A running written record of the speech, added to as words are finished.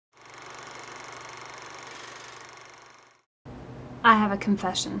I have a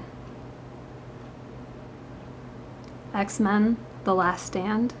confession. X-Men: The Last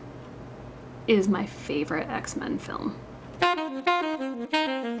Stand is my favorite X-Men film.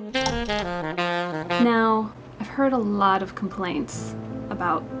 Now, I've heard a lot of complaints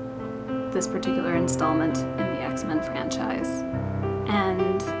about this particular installment in the X-Men franchise,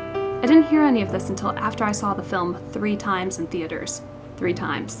 and I didn't hear any of this until after I saw the film 3 times in theaters. 3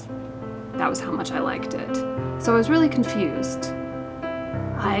 times. That was how much I liked it. So I was really confused.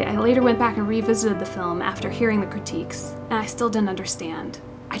 I later went back and revisited the film after hearing the critiques, and I still didn't understand.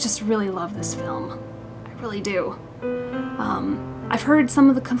 I just really love this film. I really do. I've heard some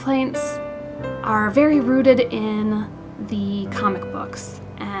of the complaints are very rooted in the comic books,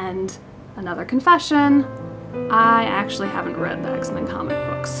 and another confession, I actually haven't read the X-Men comic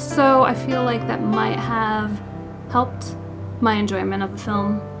books, so I feel like that might have helped my enjoyment of the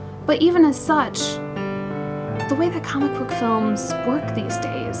film. But even as such, the way that comic book films work these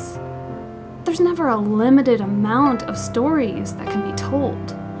days, there's never a limited amount of stories that can be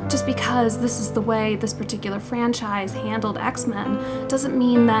told. Just because this is the way this particular franchise handled X-Men doesn't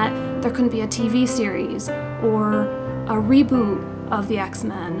mean that there couldn't be a TV series or a reboot of the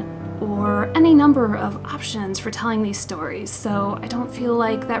X-Men or any number of options for telling these stories. So I don't feel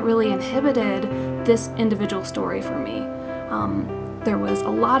like that really inhibited this individual story for me. There was a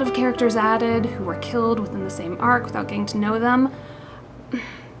lot of characters added who were killed within the same arc without getting to know them.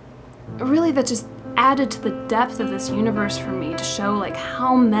 Really, that just added to the depth of this universe for me to show like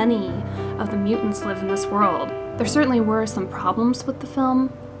how many of the mutants live in this world. There certainly were some problems with the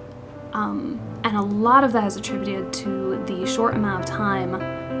film, and a lot of that is attributed to the short amount of time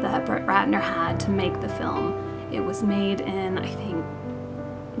that Brett Ratner had to make the film. It was made in, I think,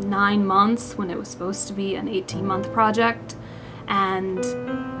 9 months when it was supposed to be an 18-month project. And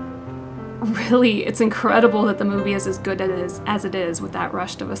really, it's incredible that the movie is as good as it is with that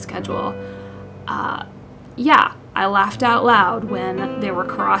rushed of a schedule. Yeah, I laughed out loud when they were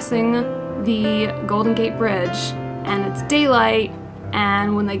crossing the Golden Gate Bridge and it's daylight,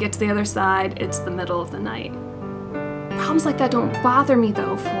 and when they get to the other side, it's the middle of the night. Problems like that don't bother me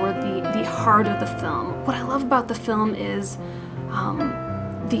though for the heart of the film. What I love about the film is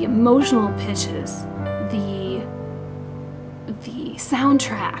the emotional pitches, the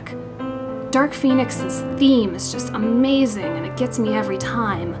soundtrack. Dark Phoenix's theme is just amazing and it gets me every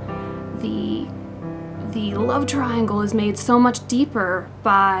time. The love triangle is made so much deeper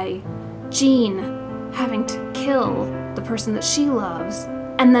by Jean having to kill the person that she loves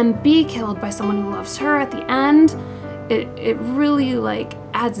and then be killed by someone who loves her at the end. It really like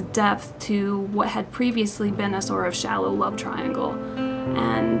adds depth to what had previously been a sort of shallow love triangle.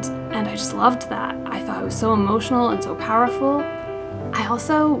 And I just loved that. I thought it was so emotional and so powerful. I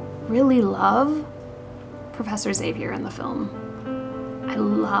also really love Professor Xavier in the film. I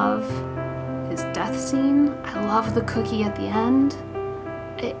love his death scene. I love the cookie at the end.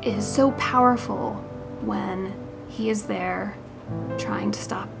 It is so powerful when he is there trying to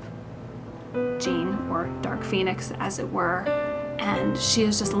stop Jean, or Dark Phoenix as it were, and she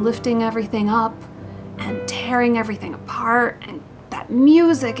is just lifting everything up and tearing everything apart, and that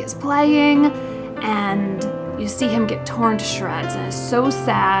music is playing, and you see him get torn to shreds, and it's so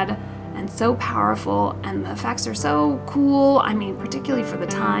sad and so powerful, and the effects are so cool, I mean, particularly for the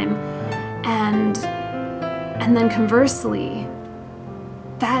time. And then conversely,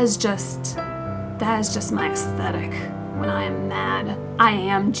 that is just my aesthetic. When I am mad, I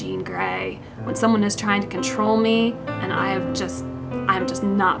am Jean Grey. When someone is trying to control me and I'm just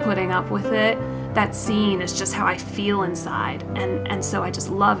not putting up with it, that scene is just how I feel inside, and so I just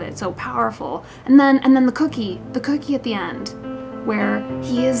love it. It's so powerful. And then the cookie at the end, where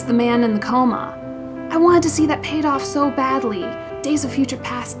he is the man in the coma. I wanted to see that paid off so badly. Days of Future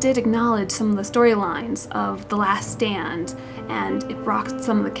Past did acknowledge some of the storylines of The Last Stand, and it brought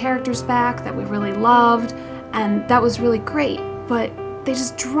some of the characters back that we really loved, and that was really great, but they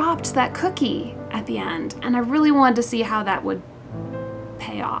just dropped that cookie at the end, and I really wanted to see how that would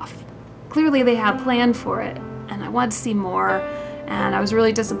pay off. Clearly they had planned for it, and I wanted to see more, and I was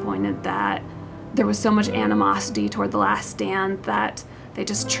really disappointed that there was so much animosity toward The Last Stand that they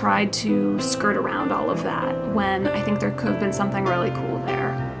just tried to skirt around all of that, when I think there could have been something really cool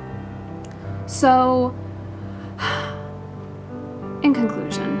there. So, in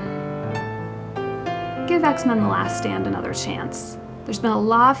conclusion, give X-Men: The Last Stand another chance. There's been a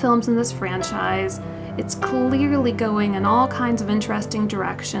lot of films in this franchise. It's clearly going in all kinds of interesting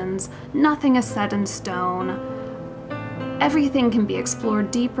directions. Nothing is set in stone. Everything can be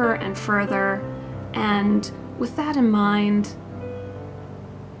explored deeper and further, and with that in mind,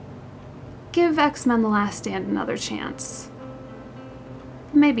 give X-Men: The Last Stand another chance.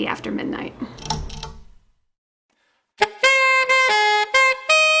 maybe after midnight.